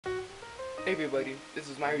Hey everybody, this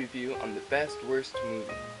is my review on the best worst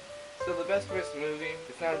movie. So the best worst movie,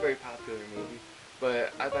 it's not a very popular movie,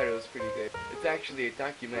 but I thought it was pretty good. It's actually a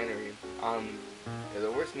documentary on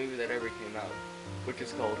the worst movie that ever came out, which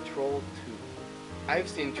is called Troll 2. I've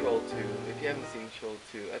seen Troll 2. If you haven't seen Troll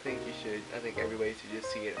 2, I think you should. I think everybody should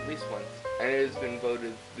just see it at least once. And it has been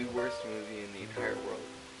voted the worst movie in the entire world.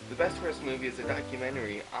 The best worst movie is a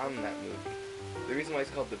documentary on that movie. The reason why it's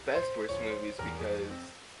called the best worst movie is because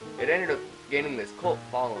it ended up gaining this cult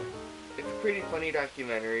following. It's a pretty funny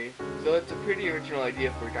documentary, so it's a pretty original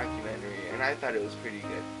idea for a documentary, and I thought it was pretty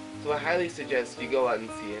good. So I highly suggest you go out and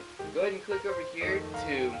see it. Go ahead and click over here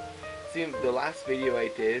to see the last video I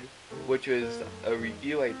did, which was a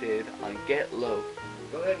review I did on Get Loaf.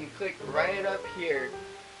 Go ahead and click right up here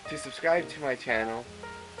to subscribe to my channel,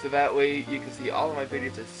 so that way you can see all of my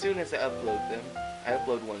videos as soon as I upload them. I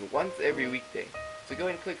upload one once every weekday. So go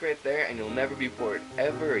ahead and click right there and you'll never be bored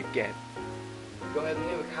ever again. Go ahead and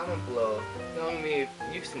leave a comment below telling me if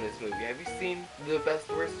you've seen this movie. Have you seen the best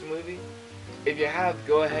worst movie? If you have,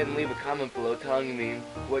 go ahead and leave a comment below telling me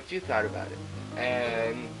what you thought about it.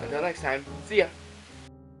 And until next time, see ya!